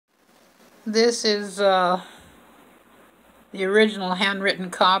This is the original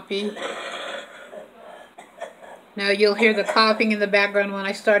handwritten copy. Now you'll hear the coughing in the background when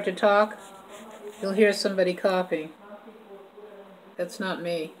I start to talk. You'll hear somebody coughing. That's not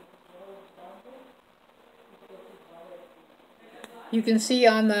me. You can see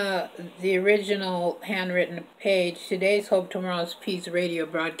on the original handwritten page, Today's Hope, Tomorrow's Peace radio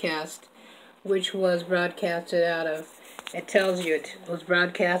broadcast, which was broadcasted out of, it tells you it was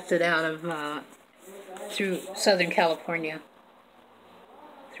broadcasted out of, through Southern California,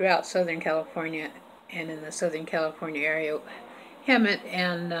 throughout Southern California and in the Southern California area. Hemet,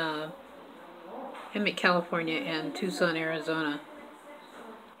 California and Tucson, Arizona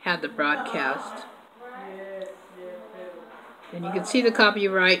had the broadcast. And you can see the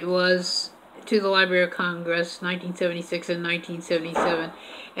copyright was to the Library of Congress, 1976 and 1977.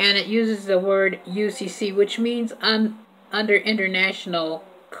 And it uses the word UCC, which means under international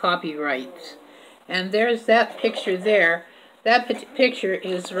copyrights. And there's that picture there. That picture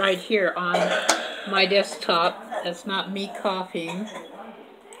is right here on my desktop. That's not me coughing.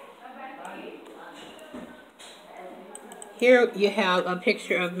 Here you have a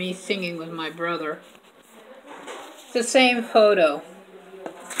picture of me singing with my brother. The same photo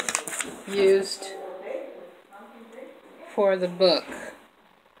used for the book.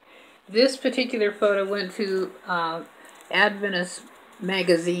 This particular photo went to Adventist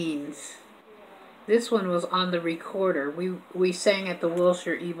magazines. This one was on the recorder. We sang at the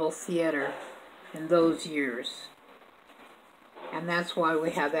Wilshire Evil Theater in those years. And that's why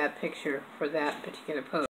we have that picture for that particular photo.